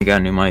I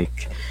got a new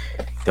mic.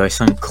 Do I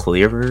sound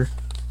clearer?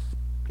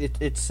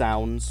 It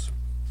sounds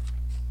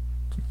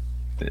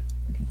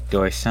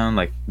Do I sound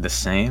like the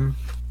same?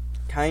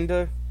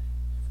 kinda.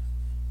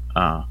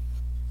 Uh,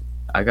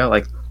 I got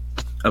like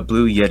a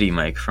Blue Yeti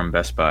mic from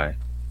Best Buy.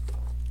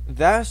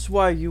 That's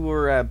why you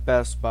were at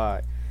Best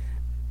Buy.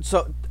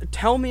 So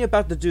tell me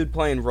about the dude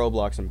playing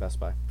Roblox in Best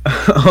Buy.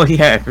 Oh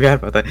yeah, I forgot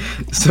about that.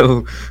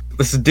 So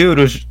this dude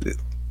was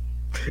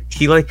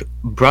he like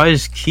brought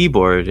his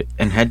keyboard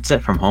and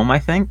headset from home, I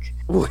think,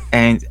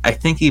 and I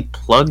think he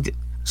plugged.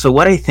 So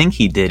what I think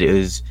he did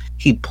is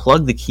he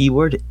plugged the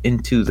keyboard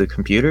into the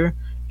computer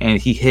and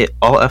he hit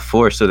all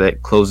F4 so that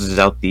it closes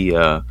out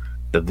the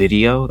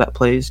video that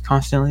plays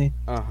constantly.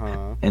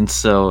 Uh-huh. And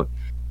so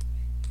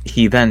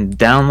he then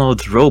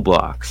downloads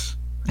Roblox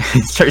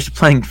and starts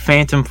playing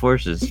Phantom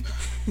Forces.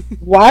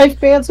 Why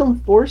Phantom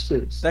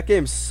Forces? That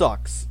game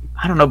sucks.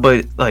 I don't know,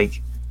 but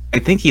like I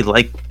think he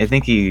likes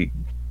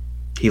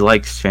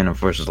Phantom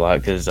Forces a lot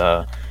because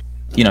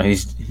he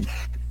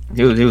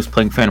was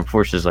playing Phantom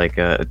Forces like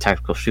a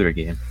tactical shooter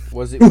game.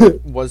 Was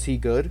he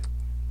good?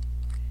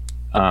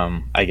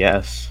 I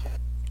guess.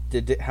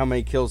 How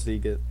many kills did he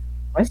get?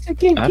 Why does the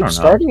game I keep don't know.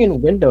 starting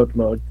in windowed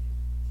mode?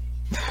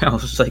 I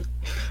was just like,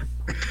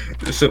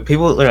 so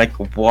people are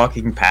like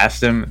walking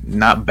past him,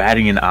 not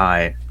batting an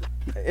eye.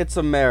 It's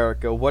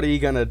America. What are you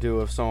gonna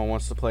do if someone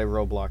wants to play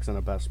Roblox in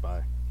a Best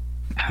Buy?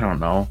 I don't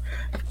know.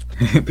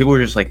 People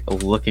were just like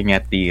looking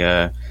at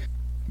the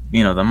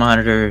the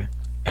monitor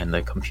and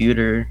the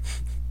computer.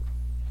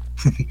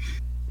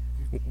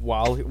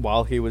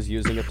 While he was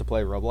using it to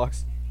play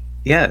Roblox?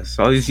 Yes,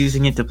 I was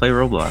using it to play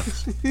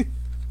Roblox.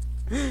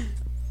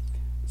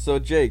 So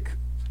Jake,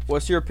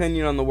 what's your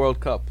opinion on the World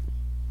Cup?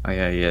 Oh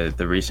yeah,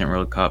 the recent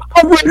World Cup.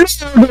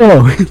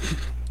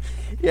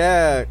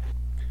 Yeah,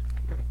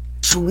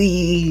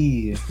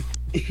 Sweet.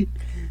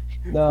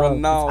 No,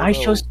 Ronaldo. I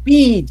show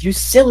speed, you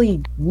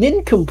silly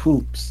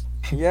nincompoops.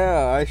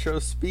 Yeah, I show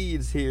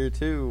speeds here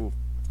too.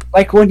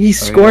 Like when he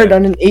scored yeah.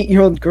 on an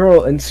 8-year-old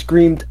girl and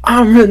screamed,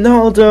 "I'm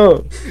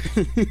Ronaldo!"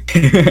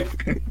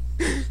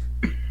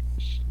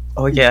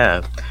 Oh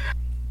yeah,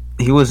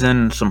 he was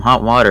in some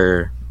hot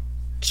water,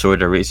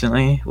 sort of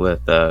recently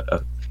with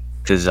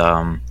because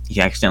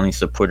he accidentally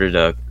supported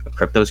a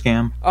crypto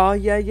scam. Oh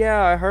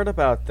yeah, I heard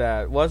about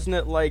that. Wasn't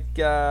it like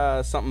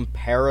something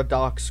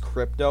Paradox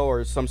Crypto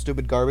or some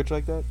stupid garbage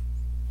like that?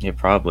 Yeah,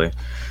 probably.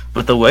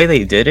 But the way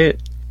they did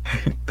it,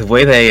 the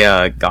way they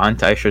got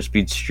into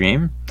IShowSpeed's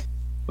stream,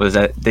 was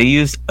that they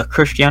used a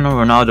Cristiano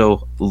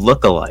Ronaldo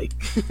lookalike.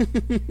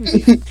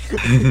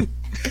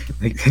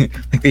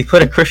 like they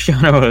put a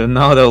Cristiano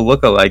Ronaldo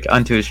lookalike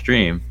onto his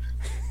stream.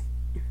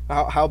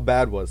 How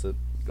bad was it?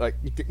 Like,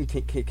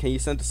 can you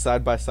send a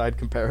side-by-side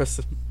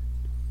comparison?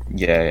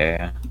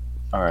 Yeah.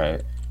 All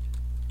right.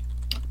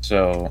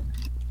 So,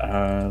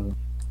 yeah,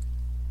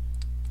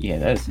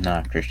 that is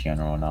not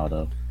Cristiano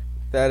Ronaldo.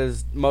 That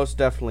is most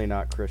definitely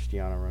not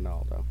Cristiano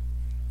Ronaldo.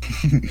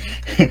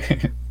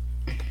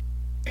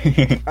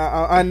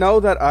 I know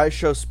that I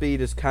show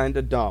speed is kind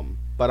of dumb,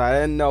 but I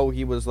didn't know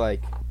he was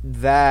like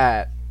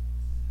that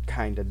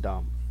kind of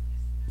dumb.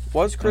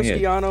 Was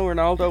Cristiano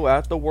Ronaldo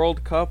at the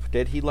World Cup?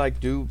 Did he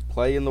like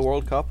play in the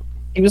World Cup?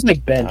 He was like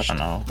I benched. don't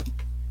know.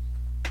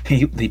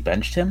 They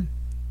benched him?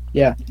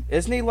 Yeah.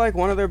 Isn't he like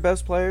one of their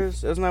best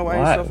players? Isn't that why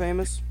he's so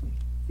famous?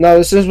 No,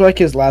 this is like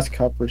his last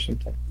cup or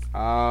something.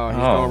 Oh, he's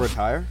gonna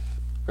retire?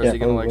 Or is Yeah, he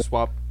gonna like probably.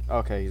 swap?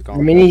 Okay, he's I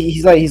going. mean,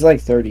 he's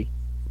like 30,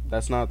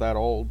 That's not that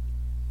old.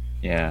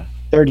 Yeah.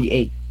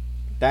 38.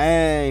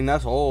 Dang,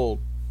 that's old.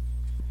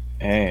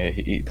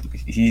 Hey,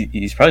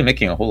 he's probably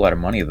making a whole lot of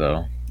money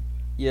though.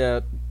 Yeah,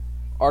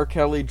 R.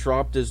 Kelly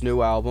dropped his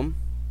new album.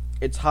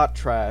 It's hot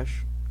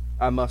trash,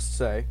 I must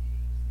say.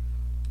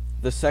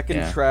 The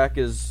second track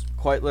is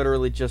quite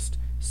literally just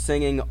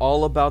singing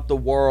all about the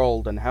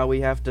world and how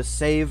we have to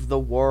save the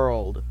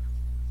world.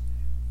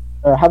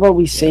 Or how about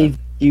we save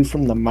you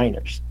from the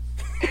miners?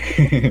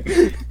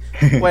 Wait,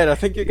 I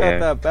think you got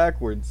that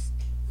backwards.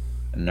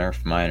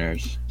 Nerf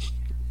miners.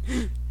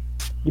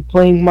 You're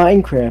playing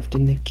Minecraft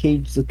in the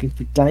cage looking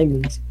for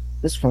diamonds.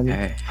 This one,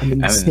 Hey, I'm in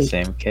the I'm in the sink.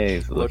 same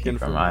cave looking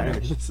for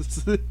miners.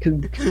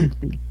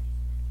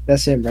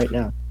 That's him right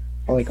now.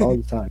 Like all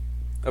the time.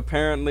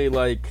 Apparently,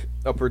 like,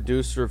 a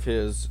producer of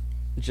his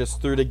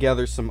just threw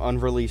together some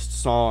unreleased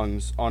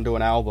songs onto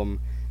an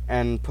album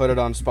and put it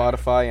on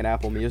Spotify and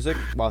Apple Music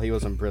while he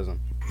was in prison.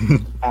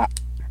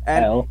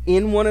 And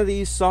in one of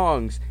these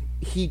songs,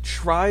 he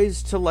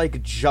tries to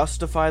like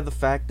justify the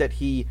fact that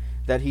he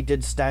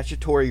did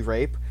statutory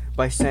rape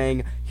by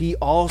saying he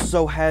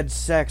also had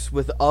sex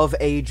with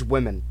of-age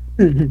women.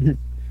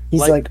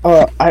 He's like,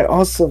 oh, I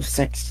also have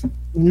sex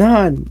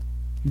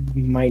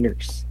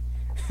non-minors.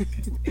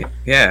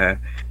 Yeah.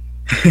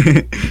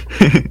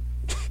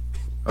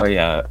 Oh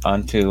yeah,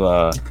 onto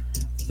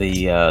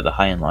the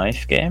High and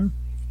Life game.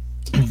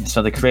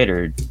 So the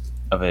creator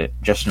of it,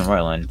 Justin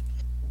Roiland,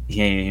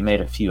 he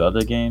made a few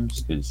other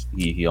games because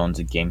he owns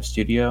a game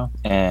studio,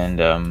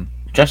 and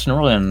Justin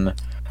Roiland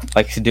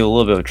likes to do a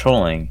little bit of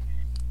trolling,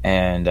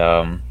 and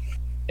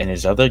in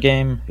his other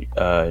game,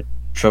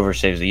 Trover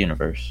Saves the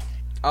Universe,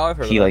 Oh, I've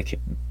heard he of like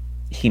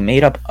he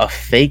made up a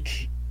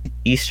fake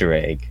Easter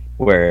egg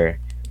where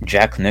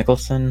Jack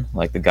Nicholson,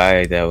 like the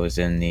guy that was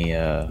in The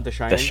The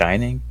Shining?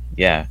 Shining,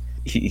 yeah,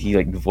 he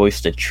like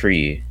voiced a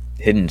tree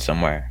hidden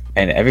somewhere,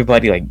 and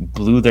everybody like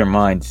blew their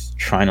minds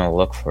trying to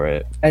look for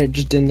it. And it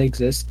just didn't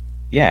exist.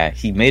 Yeah,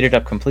 he made it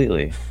up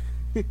completely.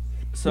 You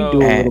So,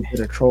 do a Eh. little bit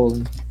of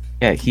trolling.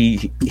 Yeah,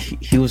 he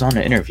was on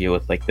an interview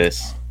with like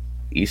this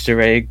Easter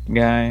egg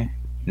guy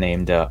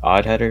named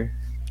Oddheader.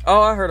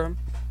 oh, I heard him.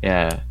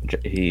 Yeah,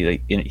 he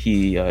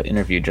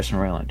interviewed Justin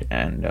Roiland,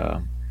 and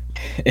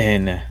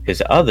in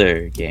his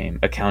other game,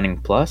 Accounting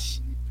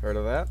Plus, Heard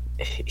of that?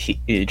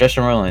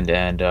 Justin Roiland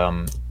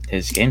and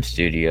his game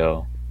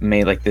studio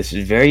made like this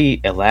very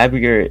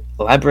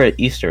elaborate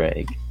Easter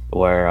egg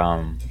where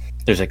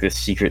there's like this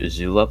secret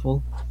zoo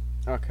level,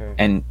 Okay.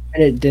 and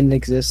And it didn't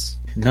exist.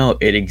 no,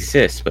 it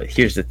exists, but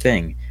here's the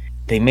thing.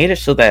 They made it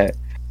so that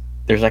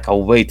there's like a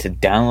way to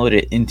download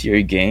it into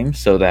your game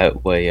so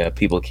that way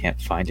people can't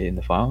find it in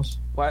the files.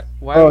 Why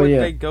Oh, would yeah.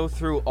 they go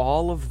through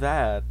all of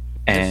that?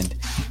 And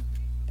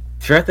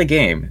throughout the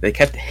game, they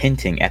kept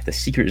hinting at the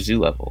secret zoo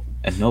level,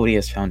 and nobody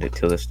has found it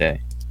till this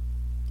day.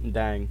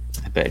 Dang.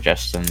 I bet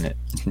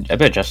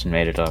Justin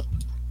made it up.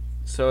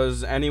 So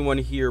has anyone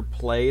here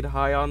played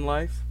High on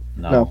Life?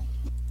 No.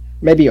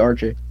 Maybe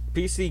RJ.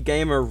 PC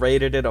Gamer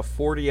rated it a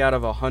 40 out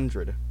of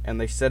 100, and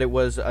they said it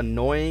was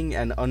annoying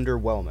and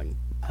underwhelming.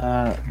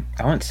 I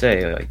wouldn't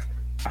say like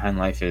Behind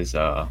Life is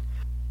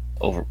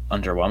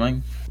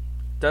underwhelming.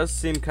 Does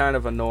seem kind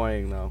of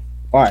annoying though.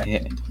 Why?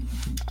 Yeah,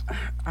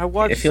 I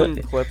watched I feel some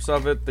like- clips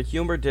of it. The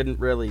humor didn't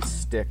really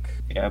stick.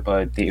 yeah,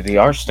 but the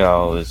art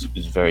style is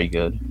very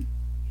good.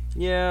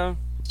 Yeah,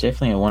 It's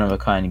definitely a one of a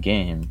kind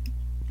game.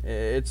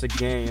 it's a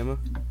game.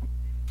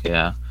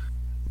 Yeah.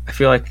 I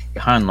feel like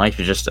High on Life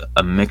is just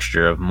a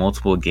mixture of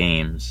multiple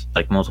games,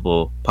 like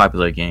multiple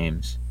popular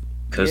games.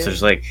 Because Yeah.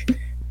 there's like,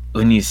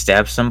 when you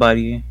stab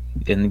somebody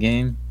in the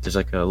game, there's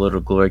like a little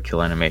glory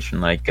kill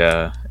animation, like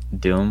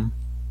Doom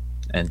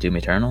and Doom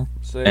Eternal.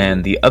 So,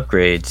 And the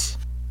upgrades,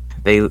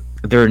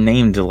 they're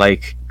named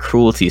like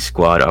Cruelty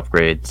Squad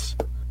upgrades.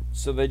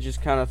 so they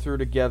just kind of threw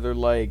together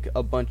like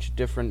a bunch of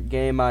different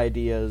game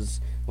ideas,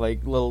 like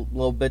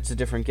little bits of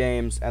different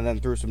games, and then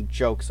threw some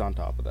jokes on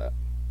top of that.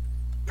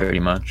 Pretty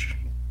much.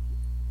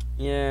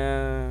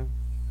 Yeah.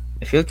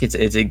 I feel like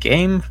it's a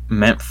game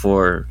meant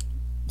for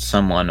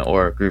someone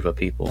or a group of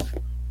people.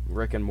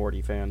 Rick and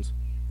Morty fans.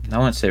 I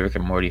wouldn't say Rick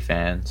and Morty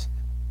fans,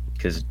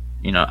 because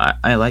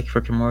I like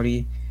Rick and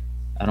Morty.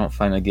 I don't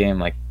find the game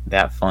like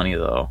that funny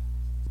though.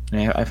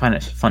 I find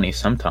it funny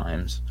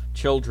sometimes.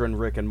 Children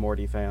Rick and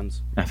Morty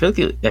fans. I feel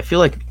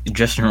like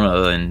Justin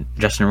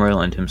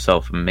Roiland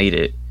himself made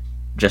it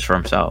just for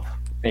himself.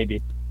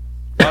 Maybe.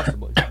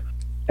 Possibly.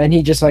 And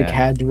he just Yeah.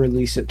 had to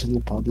release it to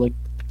the public.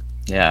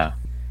 Yeah,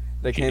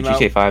 They came out.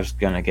 GTA 5's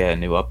gonna get a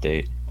new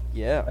update.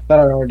 Yeah. I thought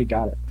I already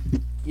got it.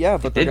 Yeah,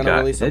 but they're did gonna got-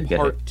 release a did get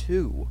part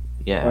 2.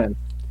 Yeah, When?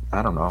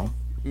 I don't know.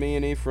 Me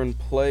and Efrain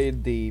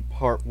played the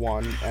part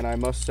 1, and I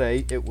must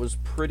say it was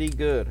pretty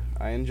good.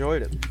 I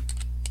enjoyed it.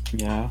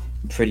 Yeah,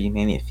 pretty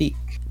magnifique.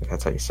 If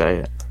that's how you say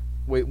it.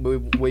 We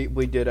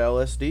did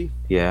LSD.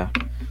 Yeah.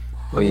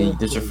 Well, yeah,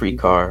 there's a free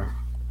car.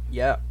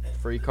 Yeah,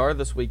 free car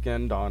this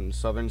weekend on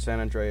Southern San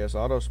Andreas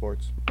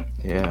Autosports.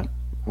 Yeah.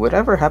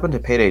 Whatever happened to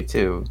Payday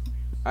 2?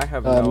 I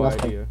have no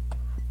nothing. idea.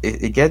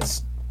 It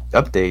gets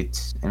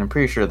updates, and I'm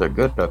pretty sure they're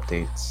good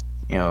updates.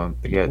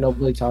 They get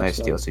Nobody talks nice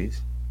about it. DLCs.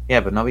 Yeah,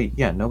 but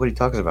nobody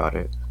talks about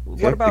it. I feel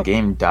What like about the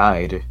game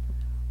died.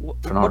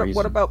 For no what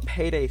reason. about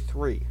Payday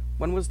 3?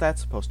 When was that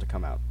supposed to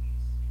come out?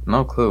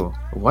 No clue.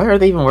 Why are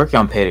they even working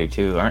on Payday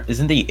 2?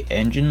 Isn't the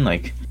engine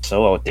like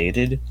so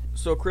outdated?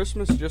 So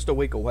Christmas is just a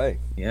week away.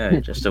 Yeah,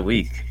 just a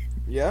week.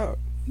 Yeah,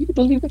 You can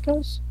believe it,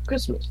 guys?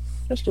 Christmas.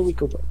 Just a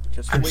week away.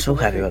 just a I'm week so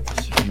away. happy about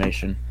this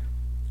information.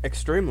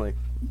 Extremely.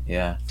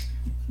 Yeah.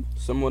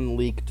 Someone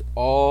leaked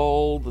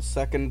all the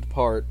second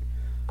part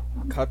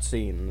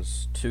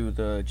cutscenes to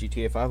the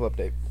GTA 5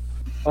 update.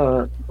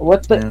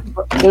 What the?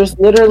 There's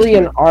literally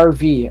an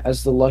RV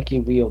as the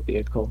Lucky Wheel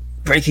vehicle.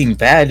 Breaking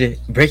Bad is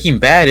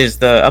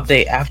the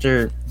update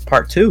after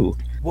part 2.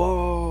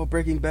 Whoa,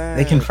 Breaking Bad.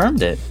 They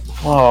confirmed it.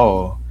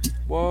 Whoa.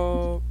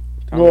 Whoa.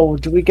 Whoa,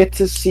 do we get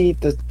to see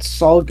the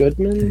Saul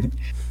Goodman?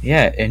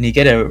 Yeah, and you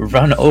get to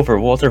run over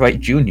Walter White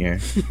Jr.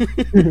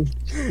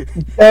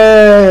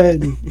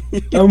 Dad,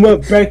 I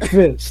want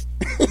breakfast.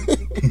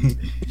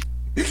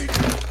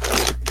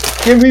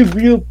 Give me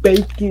real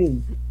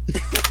bacon.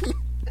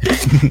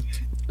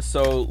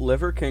 So,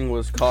 Liver King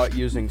was caught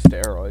using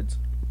steroids.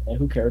 Yeah,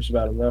 who cares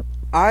about him though?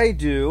 I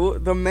do.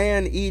 The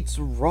man eats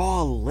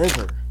raw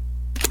liver.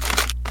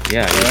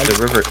 Yeah, he's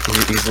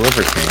the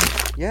liver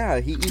king. Yeah,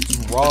 he eats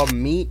raw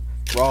meat,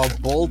 raw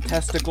bull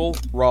testicle,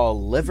 raw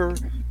liver,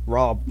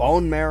 raw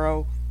bone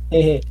marrow.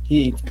 He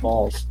eats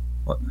balls.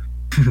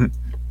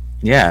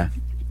 Yeah.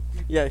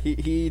 Yeah, he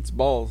eats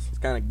balls. It's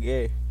kind of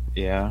gay.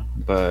 Yeah,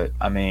 but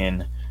I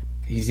mean,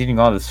 he's eating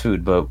all this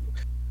food, but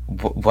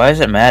why does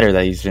it matter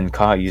that he's been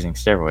caught using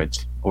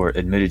steroids? or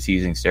admitted to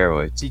using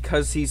steroids?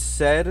 Because he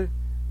said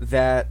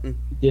that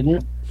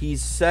Didn't?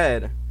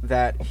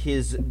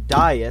 his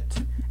diet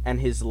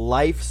and his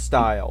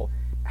lifestyle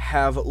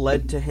have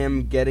led to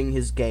him getting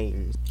his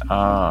gains.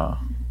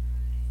 Ah.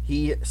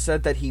 He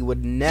said that he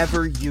would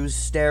never use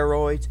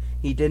steroids.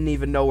 He didn't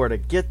even know where to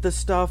get the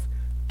stuff.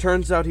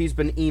 Turns out he's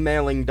been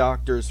emailing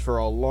doctors for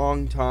a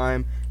long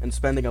time and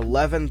spending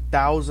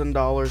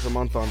 $11,000 a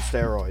month on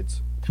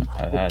steroids.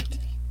 That's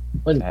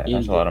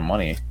a lot of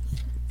money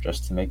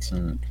just to make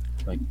some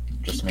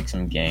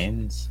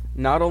gains.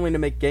 Not only to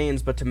make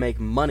gains, but to make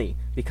money.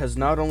 Because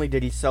not only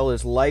did he sell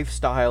his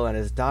lifestyle and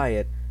his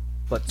diet,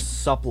 but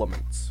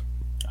supplements.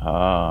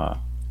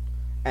 Ah.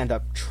 And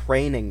a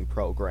training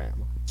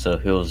program. So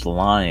he was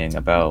lying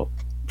about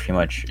pretty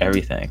much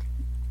everything.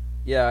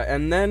 Yeah,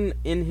 and then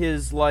in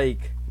his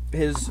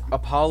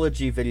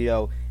apology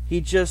video, he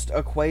just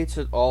equates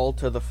it all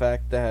to the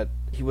fact that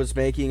he was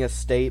making a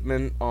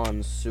statement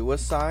on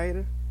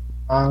suicide.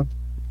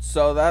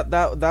 So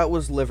that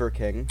was Liver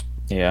King.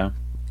 Yeah.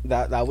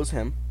 That was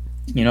him.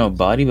 You know,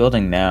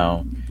 bodybuilding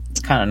now,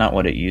 it's kind of not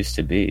what it used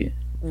to be.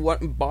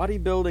 What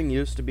bodybuilding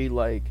used to be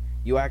like,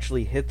 you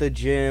actually hit the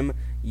gym,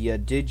 you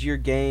did your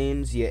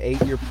gains, you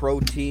ate your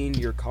protein,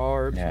 your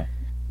carbs. Yeah.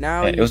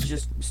 Now it it's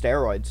just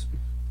steroids.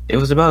 It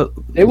was about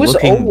It was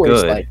looking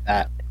always good. like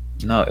that.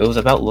 No, it was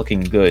about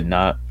looking good,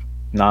 not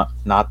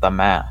the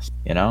mass,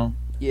 you know?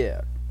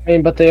 I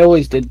mean, but they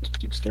always did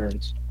do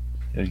steroids.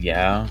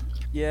 Yeah.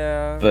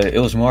 Yeah. But it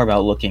was more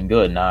about looking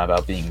good, not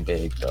about being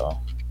big, though.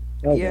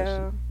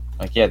 Yeah.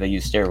 Like, yeah, they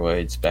used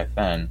steroids back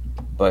then,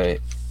 but,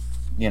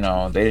 you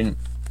know, they didn't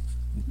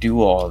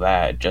do all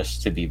that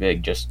just to be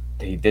big. Just,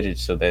 they did it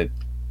so that,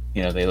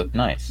 you know, they looked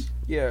nice.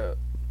 Yeah.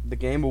 The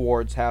Game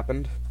Awards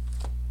happened.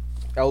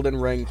 Elden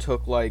Ring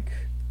took, like,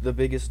 the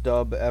biggest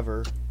dub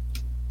ever.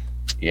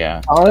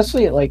 Yeah.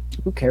 Honestly, like,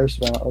 who cares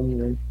about Elden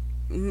Ring?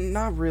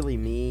 Not really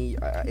me.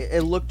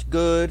 It looked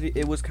good.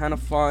 It was kind of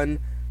fun.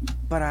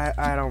 But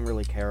I don't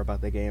really care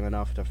about the game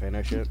enough to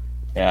finish it.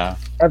 Yeah.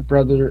 My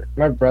brother,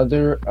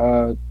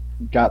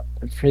 got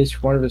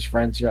one of his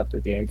friends got the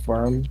game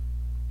for him.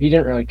 He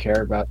didn't really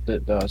care about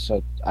it though,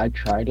 so I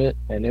tried it,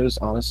 and it was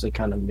honestly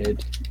kind of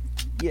mid.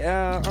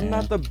 Yeah, I'm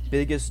not the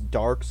biggest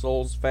Dark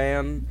Souls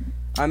fan.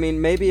 I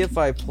mean, maybe if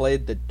I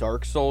played the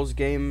Dark Souls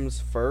games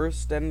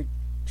first and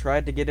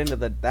tried to get into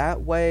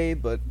that way,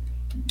 but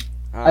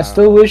I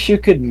still wish you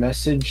could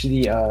message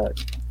the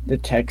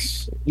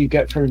text you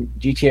get from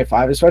GTA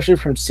 5, especially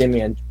from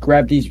Simeon.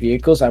 Grab these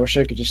vehicles. I wish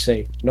I could just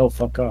say, no,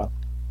 fuck off.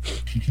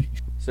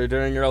 So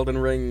during your Elden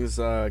Ring's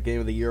Game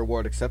of the Year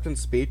award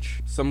acceptance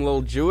speech, some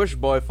little Jewish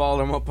boy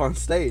followed him up on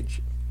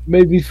stage.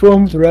 Maybe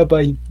from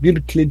Rabbi Bill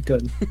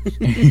Clinton.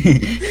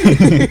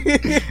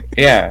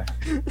 Yeah.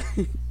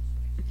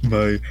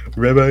 My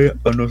Rabbi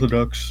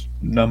Unorthodox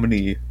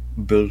nominee,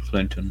 Bill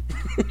Clinton.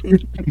 You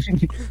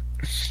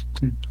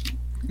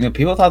know,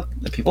 people thought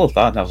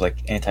that was like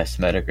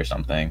anti-Semitic or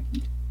something.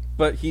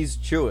 But he's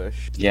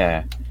Jewish.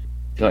 Yeah,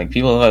 like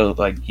people thought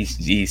like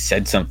he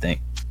said something.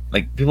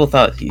 Like people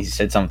thought he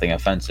said something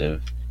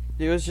offensive.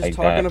 He was just like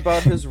talking that.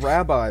 about his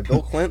rabbi,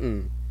 Bill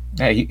Clinton.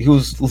 Yeah, he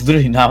was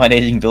literally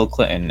nominating Bill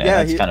Clinton, and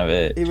Yeah, that's kind of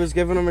it. He was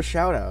giving him a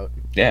shout out.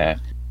 Yeah,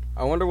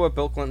 I wonder what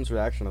Bill Clinton's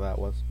reaction to that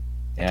was.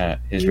 yeah.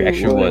 His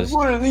reaction was,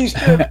 What are these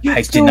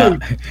I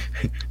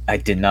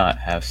did not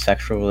have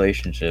sexual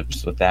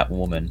relationships with that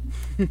woman,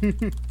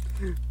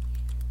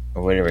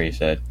 or whatever he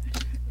said.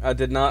 I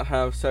did not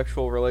have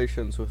sexual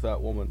relations with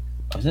that woman.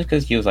 Wasn't it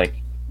because he was like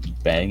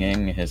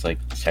banging his like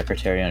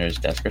secretary under his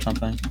desk or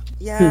something?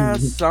 Yeah,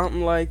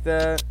 something like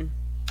that.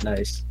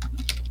 Nice.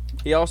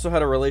 He also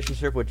had a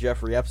relationship with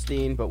Jeffrey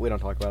Epstein, but we don't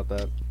talk about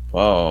that.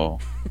 Whoa.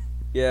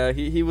 Yeah,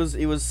 he was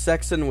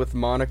sexing with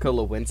Monica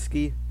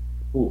Lewinsky.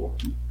 Ooh.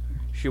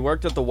 She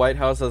worked at the White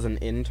House as an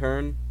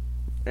intern,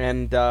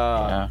 and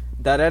Yeah.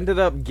 that ended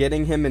up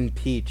getting him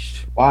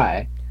impeached.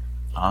 Why?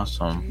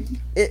 Awesome.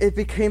 It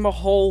became a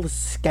whole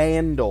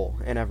scandal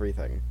and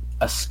everything.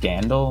 A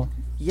scandal?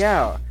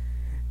 Yeah.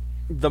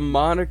 The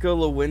Monica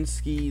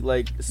Lewinsky,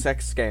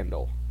 sex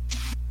scandal.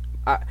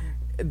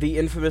 The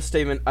infamous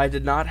statement, I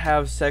did not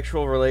have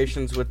sexual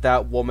relations with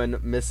that woman,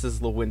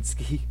 Mrs.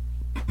 Lewinsky.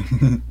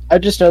 I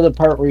just know the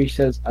part where he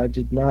says, I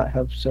did not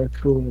have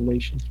sexual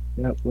relations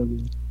with that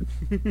woman.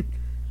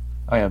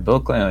 Oh yeah,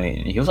 Bill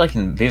Clinton. He was like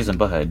in Beavis and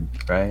Butthead,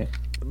 right?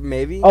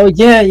 Maybe? Oh,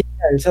 yeah.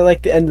 Is that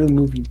like the end of the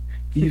movie?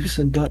 Beavis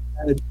and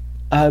Butthead,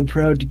 I'm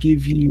proud to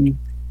give you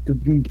the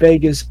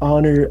biggest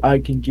honor I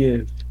can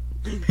give.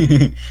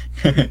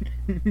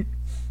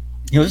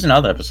 He was in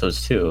other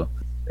episodes too.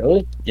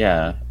 Really?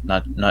 Yeah,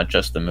 not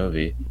just the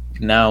movie.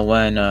 Now,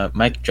 when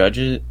Mike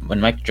Judge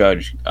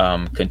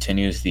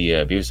continues the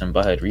Beavis and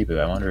Butthead reboot,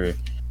 I wonder if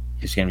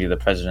he's gonna be the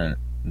president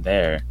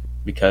there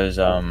because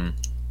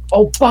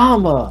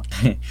Obama.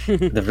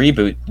 the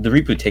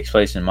reboot takes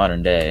place in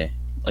modern day,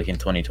 like in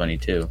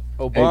 2022.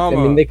 Obama. I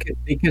mean, they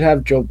could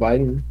have Joe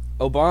Biden.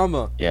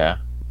 Obama. Yeah,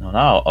 no,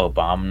 not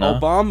Obama.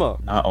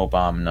 Obama. Not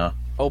Obama.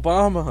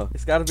 Obama.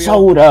 It's gotta be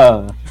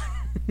Soda.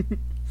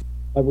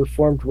 A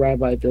reformed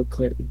Rabbi Bill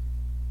Clinton.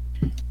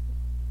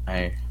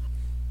 I.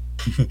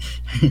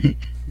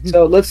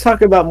 So let's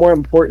talk about more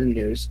important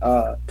news.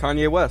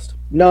 Kanye West.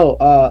 No,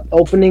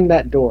 opening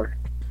that door.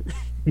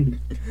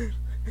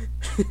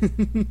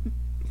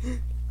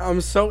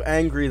 I'm so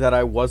angry that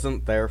I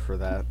wasn't there for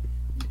that.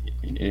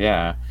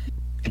 Yeah,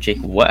 Jake,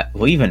 what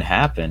even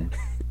happened?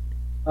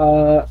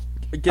 I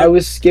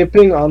was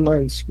skipping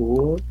online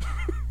school.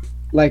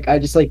 Like I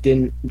just like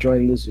didn't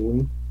join the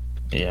Zoom.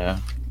 Yeah.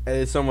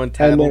 Is someone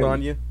tattled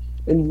on you?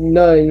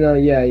 No,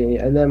 yeah.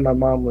 And then my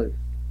mom was,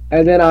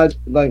 and then I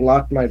like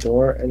locked my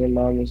door, and then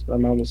my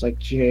mom was like,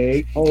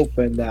 "Jake,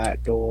 open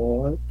that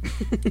door."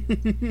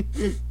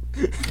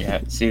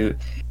 Yeah. See,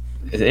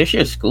 the issue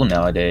of school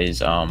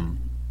nowadays,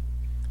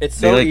 It's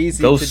they so like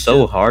easy go to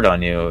so hard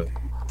on you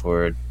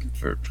for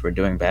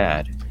doing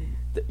bad.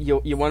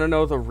 You want to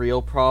know the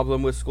real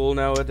problem with school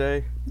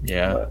nowadays?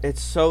 Yeah.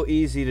 It's so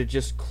easy to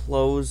just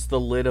close the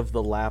lid of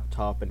the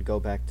laptop and go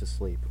back to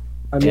sleep.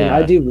 I mean, Yeah.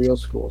 I do real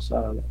school, so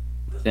I don't know.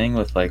 Thing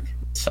with like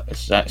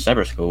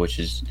cyber school, which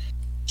is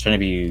trying to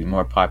be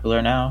more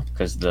popular now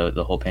because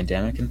the whole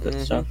pandemic and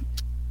stuff.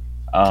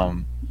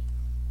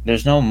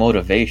 There's no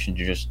motivation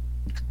to just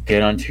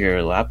get onto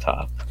your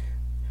laptop.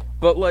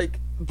 But like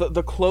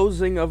the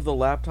closing of the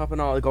laptop and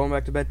all, like, going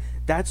back to bed,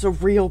 that's a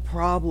real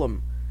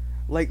problem.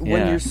 Like when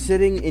Yeah. you're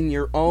sitting in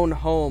your own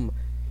home,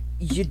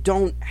 you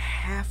don't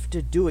have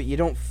to do it. You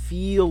don't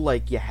feel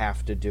like you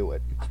have to do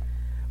it.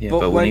 Yeah, But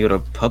but when when- you go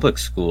to public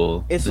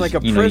school, It's there's-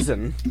 like a you know,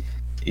 prison.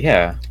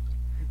 yeah.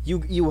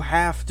 You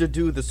have to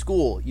do the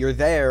school. You're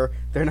there.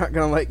 They're not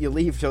gonna let you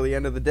leave till the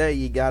end of the day.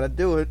 You gotta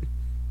do it.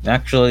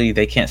 Actually,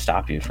 they can't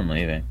stop you from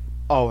leaving.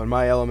 Oh, in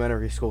my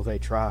elementary school, they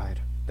tried.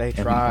 They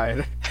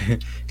tried.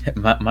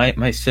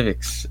 my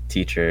civics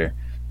teacher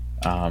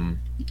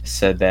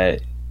said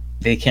that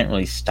they can't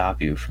really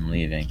stop you from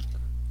leaving.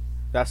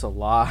 That's a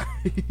lie.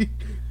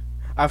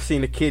 I've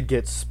seen a kid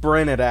get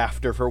sprinted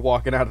after for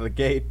walking out of the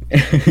gate.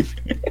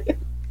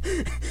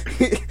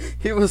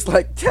 He was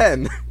like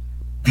 10.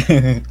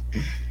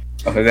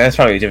 Okay, that's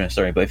probably a different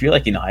story. But if you're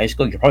like in high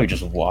school, you probably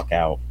just walk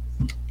out.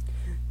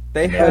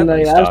 They Yeah. had And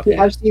like, stop you.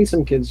 I've seen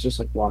some kids just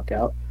like walk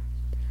out.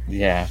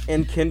 Yeah.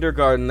 in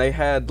kindergarten, they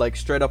had like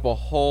straight up a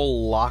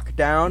whole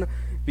lockdown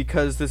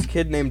because this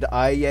kid named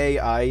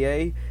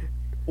Iye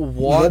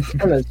What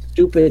kind of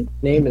stupid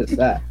name is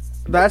that?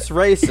 That's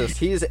racist.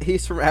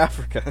 He's from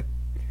Africa.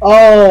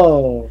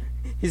 Oh,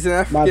 He's an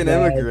African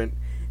bad. immigrant.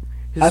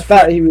 His I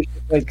thought he was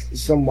like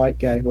some white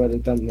guy who had a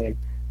dumb name.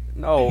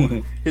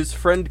 No, his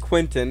friend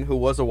Quentin, who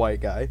was a white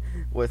guy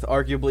with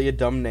arguably a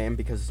dumb name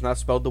because it's not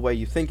spelled the way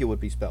you think it would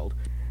be spelled.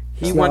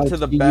 He It's went not to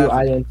the like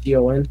bathroom.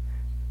 T-U-I-N-T-O-N.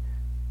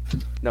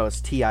 No, it's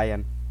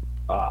Tin.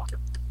 Ah.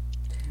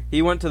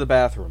 He went to the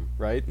bathroom,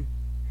 right?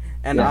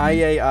 And Yeah.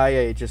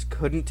 Iye just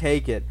couldn't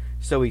take it,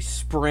 so he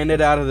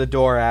sprinted out of the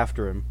door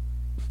after him.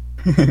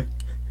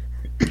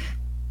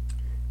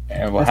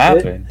 And what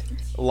That's it? happened?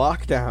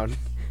 Lockdown.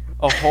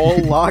 A whole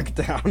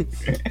lockdown.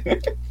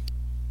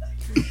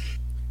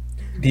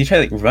 Did you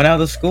try to like, run out of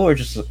the school or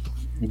just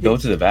go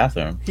to the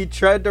bathroom? He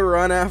tried to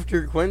run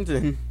after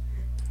Quentin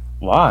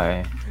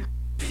Why?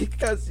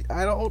 because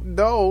I don't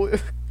know.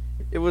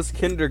 It was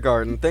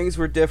kindergarten. Things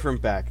were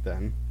different back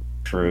then.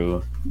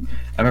 True.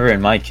 I remember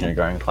in my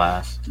kindergarten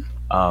class,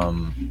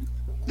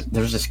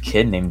 there was this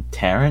kid named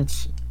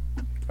Terrence.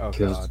 Oh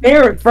He was- god.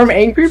 Aaron from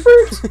Angry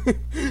Birds?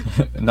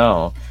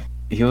 No,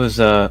 he was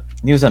a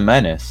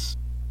menace.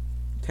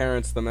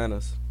 Terrence the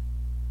Menace.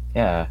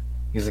 Yeah,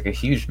 he was like a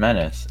huge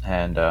menace.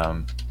 And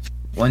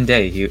one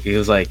day he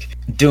was like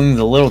doing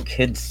the little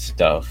kid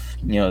stuff,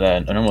 you know,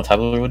 that a normal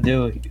toddler would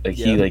do. Like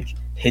he Yeah. like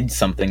hid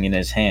something in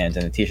his hands,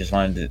 and the teachers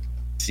wanted to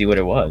see what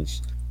it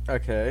was.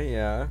 Okay,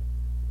 yeah.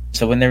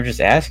 So when they were just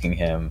asking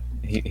him,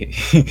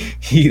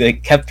 he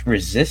like kept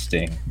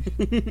resisting.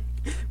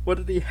 What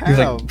did he He was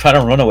have? like trying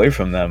to run away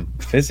from them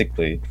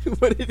physically.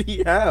 What did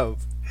he have?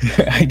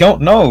 I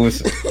don't know.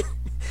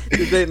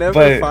 Did they never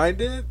But-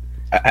 find it?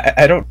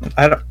 I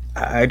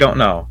don't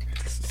know.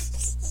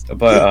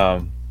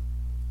 But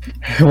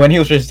when he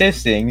was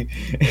resisting,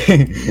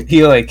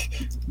 he like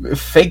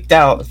faked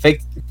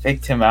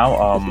him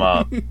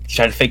out. He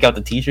tried to fake out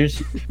the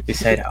teachers. He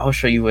said, "I'll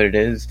show you what it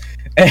is."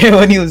 And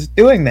when he was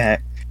doing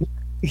that,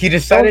 he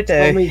decided Don't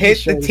tell to me hit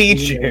he the showed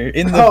teacher you.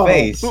 in the Oh.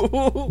 face.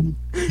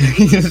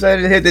 He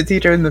decided to hit the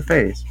teacher in the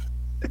face.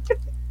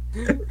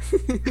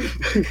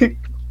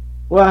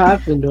 What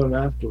happened to him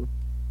after?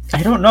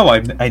 I don't know.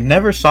 I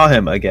never saw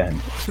him again.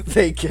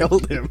 They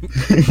killed him.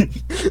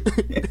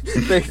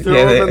 They threw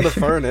Yeah, him in they- the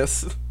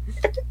furnace.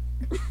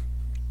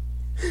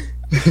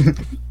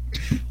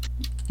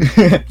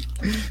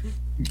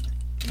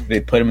 They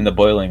put him in the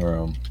boiling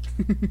room.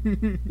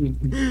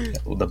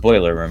 Well, the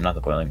boiler room, not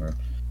the boiling room.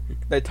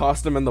 They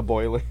tossed him in the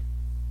boiler.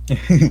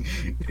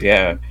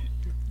 Yeah,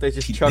 They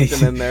just chucked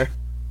him in there.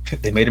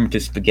 they made him into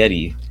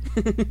spaghetti.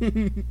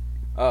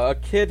 A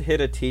kid hit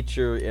a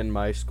teacher in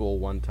my school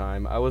one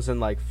time. I was in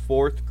like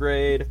 4th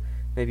grade,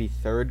 maybe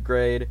 3rd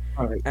grade.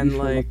 Alright, And, you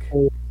feel like-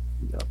 oh,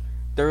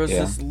 There was Yeah.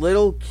 this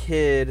little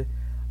kid,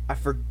 I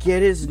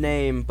forget his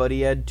name, but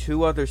he had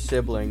 2 other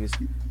siblings.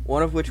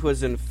 one of which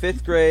was in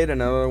 5th grade,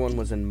 and another one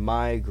was in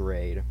my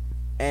grade.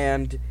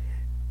 And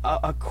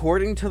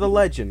according to the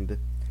legend,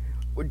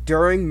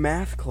 during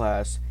math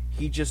class,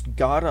 he just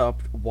got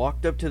up,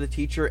 walked up to the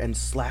teacher, and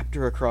slapped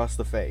her across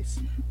the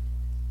face.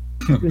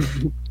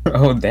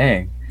 Oh,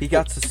 dang. He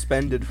got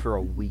suspended for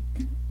a week.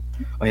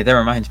 Oh, yeah, that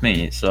reminds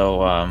me. So,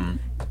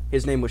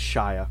 His name was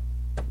Shia.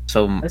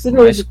 so I didn't my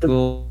know that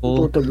people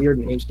school, with the weird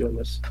names doing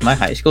this. my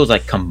high school is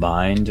like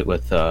combined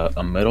with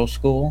a middle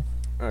school.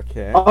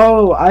 Okay.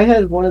 Oh, I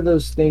had one of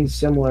those things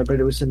similar, but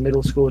it was a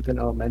middle school with an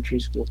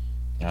elementary school.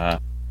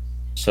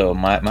 So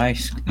my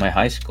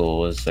high school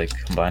was like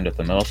combined with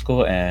the middle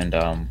school, and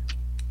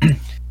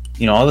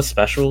all the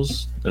special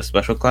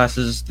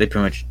classes, they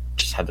pretty much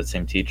just had the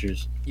same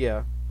teachers.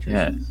 Yeah.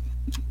 Yeah.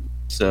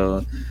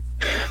 So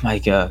my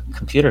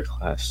computer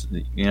class,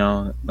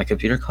 my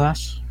computer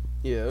class,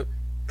 Yeah.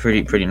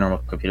 pretty normal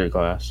computer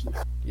class.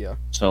 Yeah.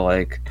 So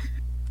like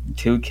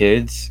 2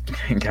 kids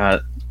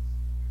got,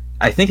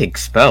 I think,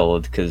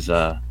 expelled because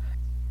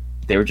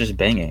they were just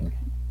banging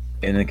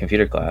in the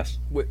computer class.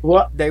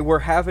 What? They were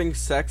having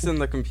sex in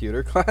the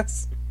computer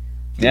class?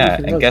 Yeah,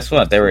 and guess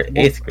what? They were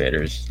 8th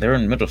graders. They were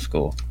in middle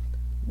school.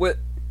 What?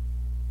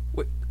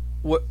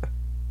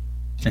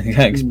 And they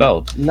got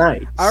expelled.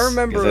 Nice. I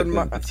remember in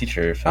The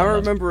teacher I found them.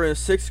 remember in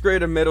 6th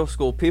grade of middle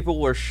school, people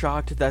were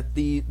shocked that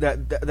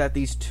that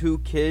these 2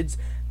 kids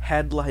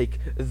had like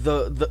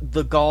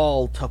the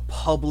gall to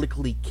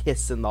publicly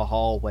kiss in the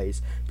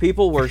hallways.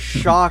 People were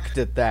shocked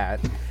at that,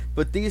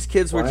 but these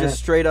kids were just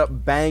straight up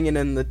banging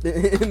in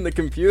the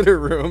computer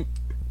room.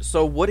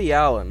 So Woody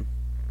Allen,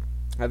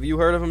 have you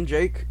heard of him,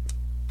 Jake?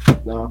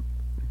 No.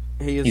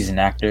 He's an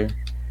actor.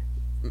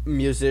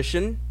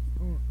 Musician,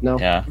 No.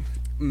 Yeah.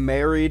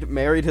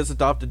 married his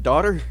adopted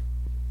daughter.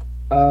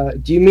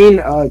 Do you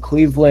mean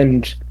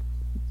Cleveland,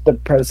 the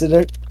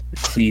president?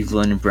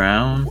 Cleveland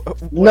Brown.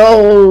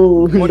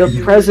 No, What do the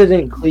you-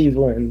 president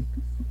Cleveland.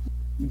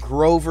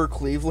 Grover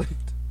Cleveland.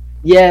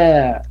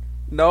 Yeah.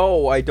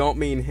 No, I don't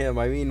mean him.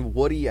 I mean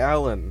Woody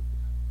Allen.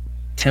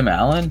 Tim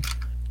Allen.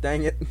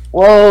 Dang it.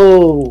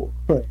 Whoa.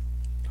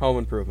 Home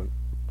Improvement.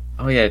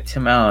 Oh yeah,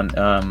 Tim Allen.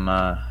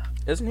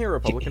 Isn't he a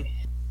Republican?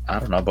 I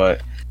don't know,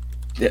 but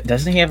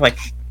doesn't he have like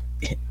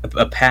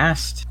a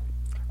past?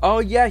 Oh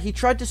yeah, he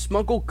tried to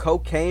smuggle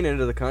cocaine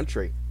into the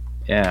country.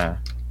 Yeah.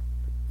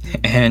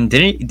 And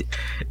didn't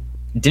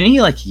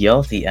he like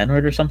yell at the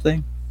N-word or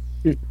something?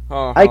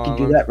 I could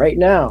do that right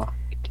now.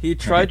 He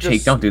tried to.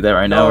 Jake, don't do that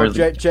right now. No,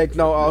 or Jake,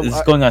 no. this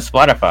is going on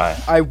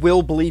Spotify. I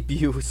will bleep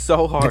you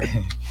so hard.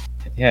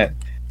 Yeah,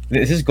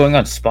 this is going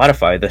on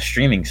Spotify, the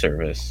streaming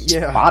service.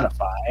 Yeah.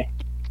 Spotify.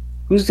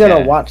 Who's gonna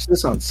Yeah. watch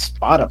this on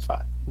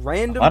Spotify?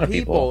 Random A lot of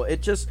people. people.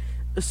 It just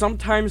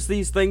sometimes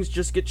these things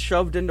just get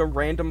shoved into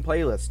random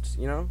playlists,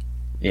 you know?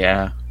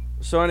 Yeah,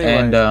 So anyway,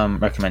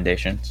 and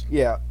recommendations.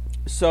 yeah.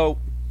 So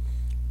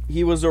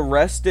he was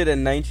arrested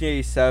in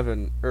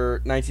 1987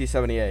 or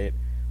 1978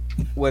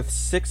 with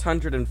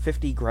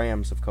 650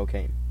 grams of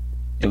cocaine.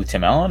 Who,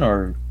 Tim Allen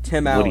or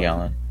Tim Woody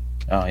Allen.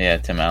 Allen? Oh yeah,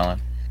 Tim Allen.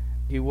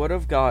 He would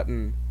have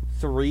gotten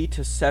 3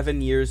 to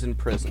 7 years in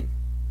prison.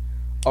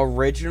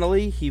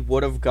 Originally, he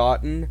would have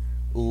gotten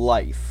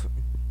life.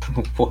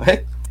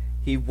 What?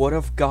 He would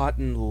have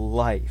gotten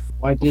life.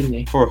 Why didn't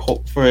he? For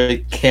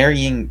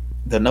carrying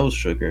the nose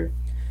sugar.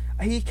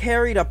 He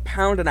carried 1.5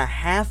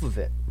 pounds of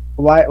it.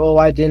 Why? Well,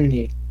 why didn't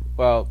he?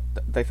 Well,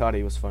 they thought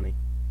he was funny,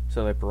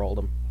 so they paroled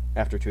him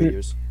after 2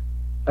 years.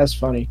 That's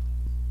funny.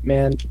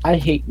 Man, I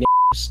hate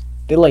niggas.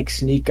 They like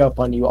sneak up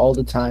on you all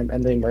the time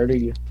and they murder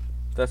you.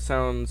 That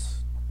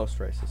sounds most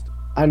racist.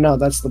 I know,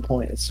 that's the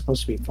point. It's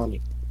supposed to be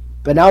funny.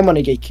 But now I'm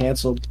gonna get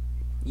canceled.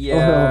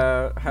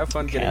 Yeah, have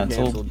fun getting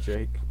Canceled? canceled,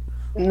 Jake.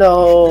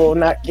 No,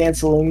 not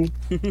canceling.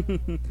 What do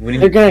you They're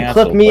mean gonna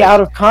cancel? clip me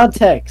out of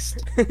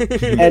context.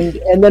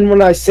 And then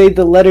when I say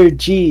the letter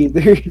G,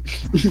 they're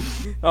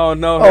Oh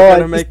no, oh, they're I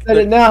gonna make just said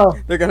it now.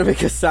 they're gonna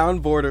make a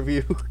soundboard of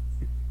you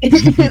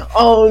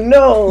Oh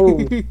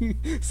no,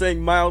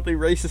 saying mildly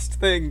racist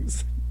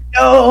things.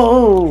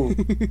 no.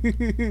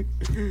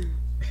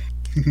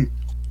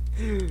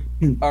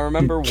 I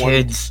remember one.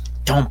 Kids,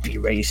 don't be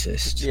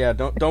racist. Yeah,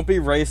 don't be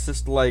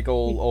racist like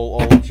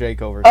old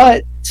Jake over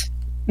here.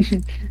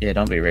 Yeah,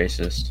 don't be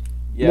racist.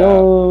 Yeah,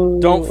 No.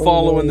 don't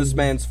follow in this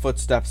man's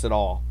footsteps at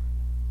all,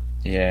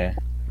 Yeah.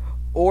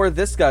 or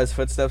this guy's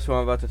footsteps who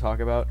I'm about to talk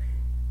about.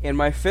 In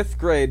my 5th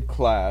grade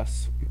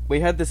class,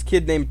 we had this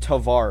kid named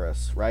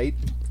Tavares, right?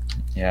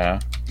 Yeah.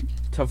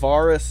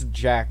 Tavares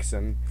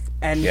Jackson,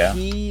 and Yeah.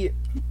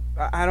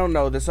 I don't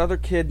know, this other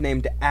kid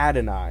named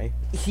Adonai,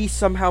 he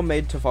somehow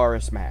made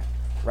Tavares mad,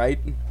 right?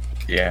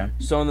 Yeah.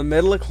 So in the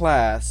middle of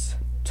class,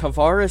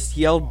 Tavares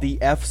yelled the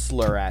F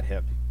slur at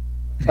him,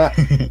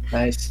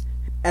 Nice.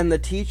 and the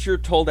teacher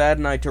told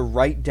Adonai to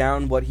write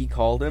down what he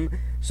called him,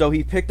 so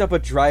he picked up a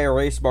dry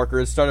erase marker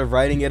and started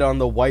writing it on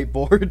the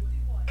whiteboard.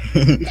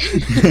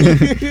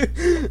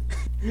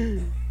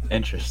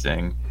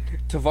 Interesting.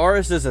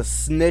 Tavares is a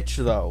snitch,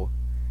 though.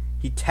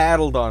 He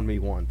tattled on me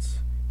once.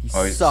 He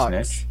Oh, he's a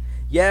sucks. snitch?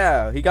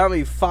 Yeah, he got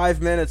me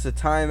 5 minutes of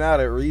time out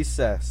at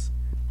recess.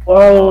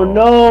 Oh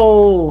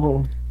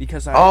no!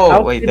 Because Oh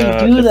How wait, could he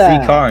do the free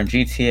that? car in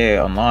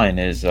GTA Online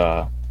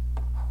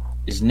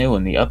is new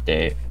in the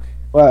update.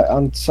 What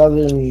on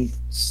Southern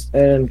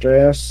San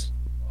Andreas?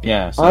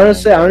 Yeah, so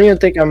Honestly, I don't even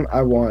think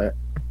I want it.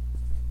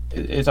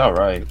 it's all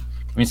right.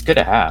 I mean, it's good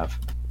to have.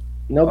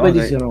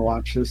 Nobody's Okay. gonna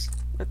watch this.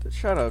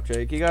 Shut up,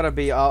 Jake. You gotta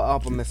be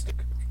optimistic.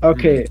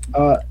 Okay,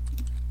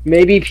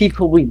 maybe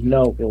people we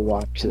know will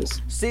watch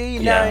this, See,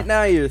 Yeah.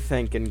 now you're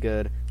thinking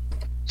good.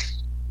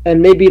 and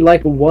maybe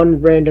like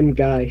one random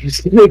guy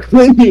who's gonna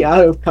clip me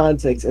out of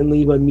context and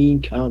leave a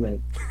mean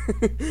comment.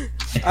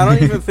 I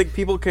don't even think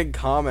people can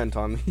comment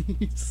on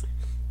these.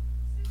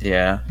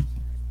 Yeah.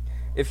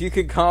 If you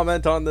could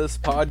comment on this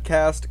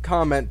podcast,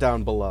 comment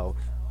down below.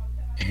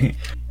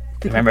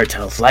 Remember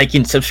to like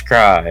and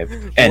subscribe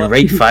and What?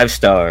 rate 5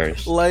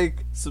 stars.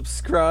 Like,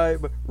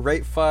 subscribe,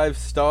 rate 5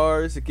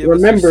 stars, give us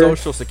Remember, your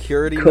social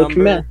security cook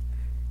number. meth.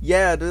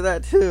 Yeah, do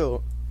that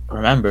too.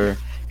 Remember,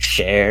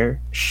 share,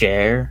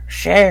 share,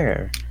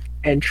 share.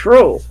 And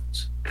trolls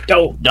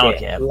don't Don't get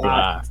get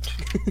blocked.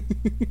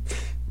 blocked.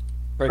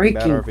 Breaking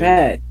Breaking RV.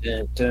 Bad.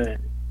 Dun, dun,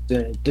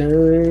 dun,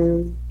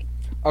 dun.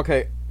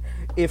 Okay,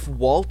 if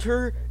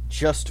Walter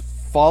just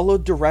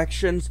followed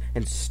directions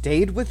and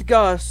stayed with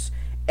Gus,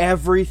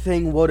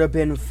 everything would have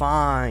been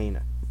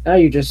fine. Now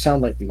you just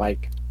sound like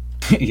Mike.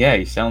 Yeah,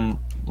 you sound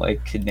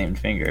like Kid Named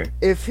Finger.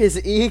 If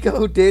his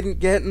ego didn't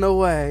get in the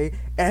way,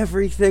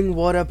 everything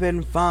would have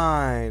been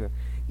fine.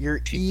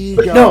 Your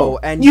ego But no,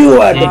 and you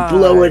your had to pride.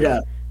 blow it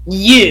up.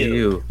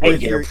 You with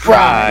and your your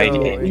pride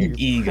ego and your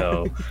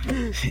ego.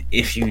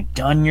 If you'd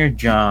done your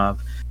job,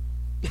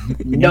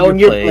 known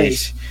your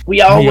place. We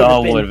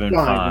all would have been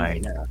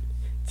fine. fine.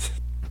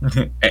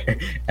 Right now.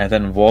 And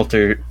then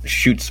Walter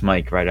shoots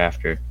Mike right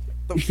after.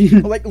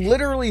 Like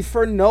literally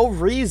for no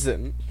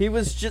reason. He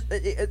was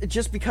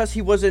just because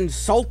he was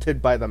insulted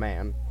by the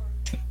man.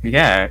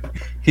 Yeah,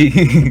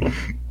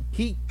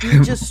 He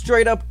just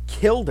straight up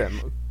killed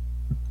him.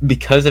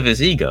 because of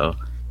his ego.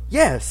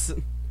 Yes.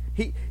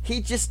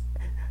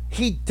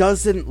 He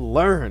doesn't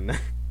learn.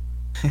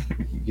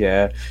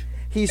 Yeah,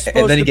 He's and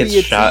supposed then he to gets be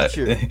a shot.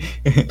 teacher.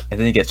 And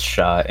then he gets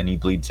shot, and he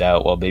bleeds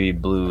out while Baby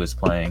Blue is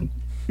playing.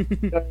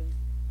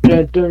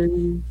 Dun,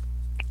 dun.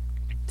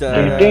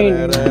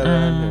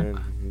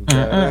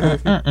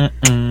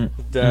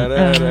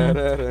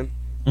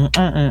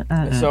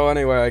 So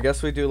anyway, I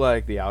guess we do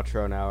like the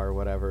outro now or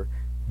whatever.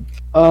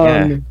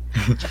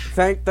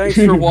 Thanks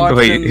for watching.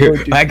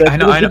 Wait, I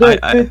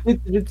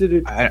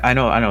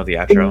know the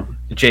outro.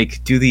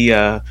 Jake, do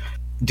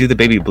the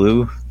Baby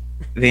Blue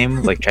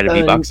theme, like try to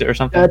beatbox it or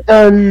something.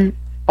 Dun.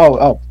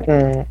 Oh.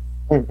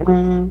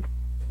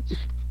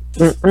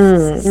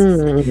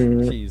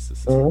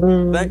 Jesus.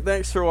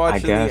 Thanks for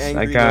watching the guess I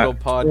Angry got-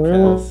 Little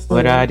Podcast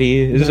What I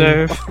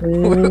deserve.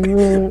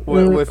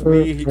 with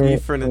me,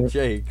 Efrain, and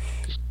Jake.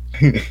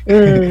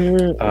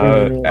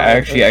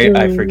 Actually,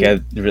 I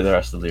forget the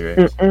rest of the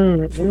lyrics.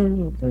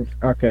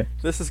 Okay.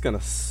 This is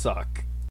gonna suck.